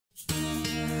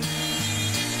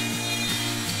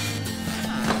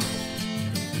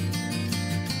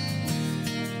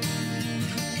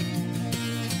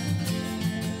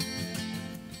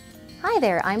Hi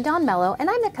there, I'm Dawn Mello and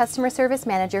I'm the Customer Service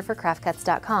Manager for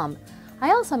CraftCuts.com.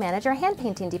 I also manage our hand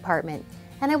painting department,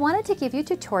 and I wanted to give you a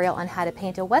tutorial on how to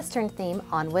paint a Western theme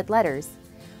on wood letters.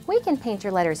 We can paint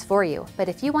your letters for you, but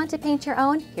if you want to paint your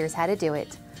own, here's how to do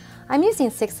it. I'm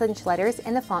using 6-inch letters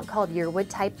in the font called Yearwood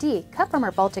Type D, cut from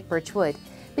our Baltic birch wood,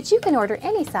 but you can order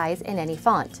any size in any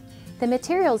font. The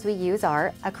materials we use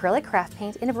are acrylic craft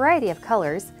paint in a variety of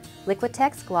colors,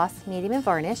 Liquitex gloss, medium, and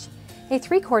varnish, a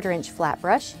 3/4 inch flat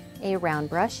brush, a round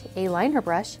brush, a liner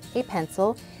brush, a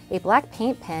pencil, a black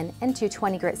paint pen, and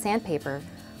 220 grit sandpaper.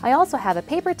 I also have a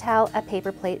paper towel, a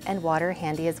paper plate, and water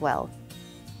handy as well.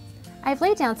 I've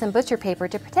laid down some butcher paper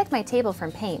to protect my table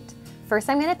from paint. First,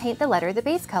 I'm going to paint the letter the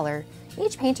base color.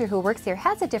 Each painter who works here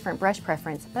has a different brush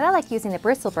preference, but I like using the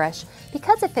bristle brush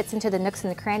because it fits into the nooks and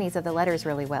the crannies of the letters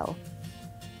really well.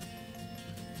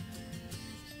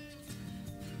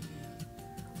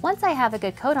 Once I have a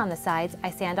good coat on the sides, I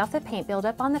sand off the paint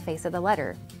buildup on the face of the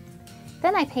letter.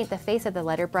 Then I paint the face of the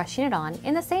letter, brushing it on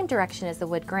in the same direction as the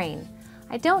wood grain.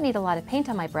 I don't need a lot of paint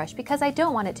on my brush because I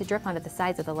don't want it to drip onto the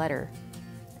sides of the letter.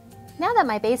 Now that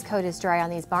my base coat is dry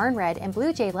on these barn red and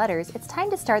blue jay letters, it's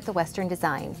time to start the Western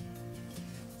design.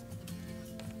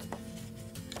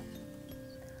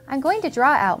 I'm going to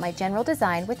draw out my general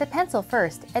design with a pencil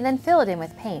first and then fill it in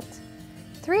with paint.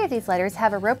 3 of these letters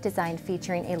have a rope design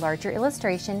featuring a larger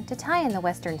illustration to tie in the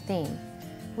Western theme.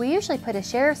 We usually put a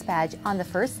sheriff's badge on the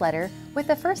first letter with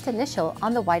the first initial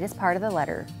on the widest part of the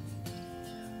letter.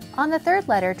 On the third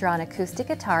letter, draw an acoustic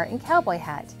guitar and cowboy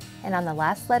hat, and on the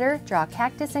last letter, draw a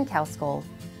cactus and cow skull.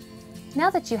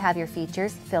 Now that you have your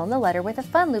features, fill in the letter with a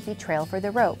fun loopy trail for the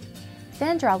rope.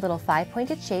 Then draw little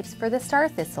 5-pointed shapes for the star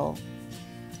thistle.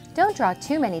 Don't draw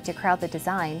too many to crowd the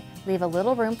design, leave a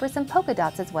little room for some polka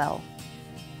dots as well.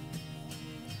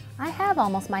 I have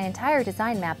almost my entire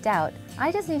design mapped out.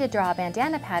 I just need to draw a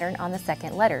bandana pattern on the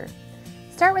second letter.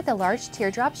 Start with a large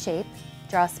teardrop shape,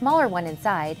 draw a smaller one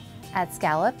inside, add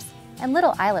scallops, and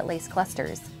little eyelet lace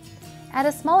clusters. Add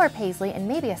a smaller paisley and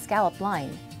maybe a scalloped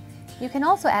line. You can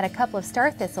also add a couple of star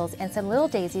thistles and some little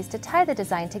daisies to tie the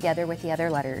design together with the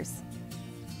other letters.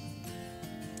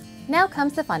 Now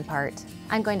comes the fun part.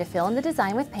 I'm going to fill in the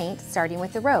design with paint, starting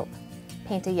with the rope.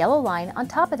 Paint a yellow line on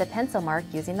top of the pencil mark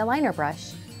using the liner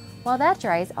brush. While that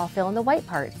dries, I'll fill in the white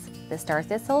parts, the star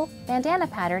thistle, bandana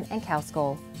pattern, and cow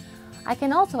skull. I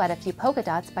can also add a few polka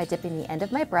dots by dipping the end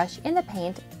of my brush in the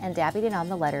paint and dabbing it on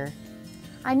the letter.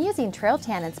 I'm using trail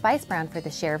tan and spice brown for the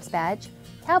sheriff's badge,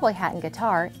 cowboy hat and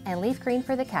guitar, and leaf green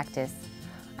for the cactus.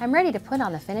 I'm ready to put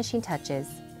on the finishing touches.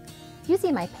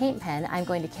 Using my paint pen, I'm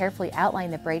going to carefully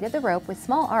outline the braid of the rope with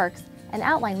small arcs and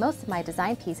outline most of my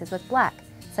design pieces with black,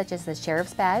 such as the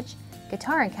sheriff's badge,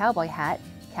 guitar and cowboy hat,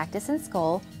 cactus and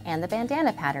skull, and the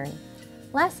bandana pattern.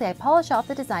 Lastly, I polish off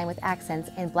the design with accents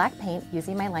in black paint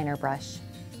using my liner brush.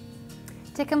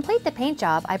 To complete the paint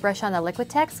job, I brush on the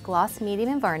Liquitex gloss, medium,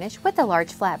 and varnish with a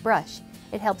large flat brush.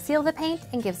 It helps seal the paint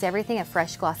and gives everything a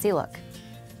fresh, glossy look.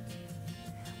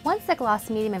 Once the gloss,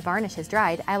 medium, and varnish is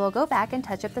dried, I will go back and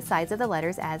touch up the sides of the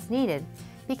letters as needed.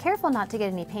 Be careful not to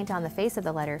get any paint on the face of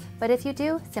the letter, but if you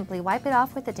do, simply wipe it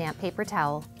off with a damp paper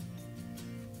towel.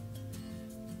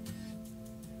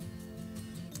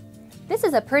 This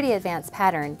is a pretty advanced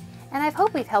pattern, and I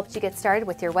hope we've helped you get started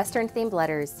with your Western themed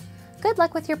letters. Good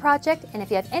luck with your project, and if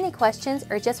you have any questions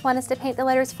or just want us to paint the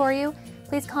letters for you,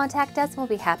 please contact us and we'll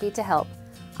be happy to help.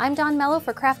 I'm Dawn Mello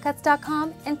for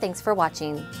CraftCuts.com, and thanks for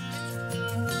watching.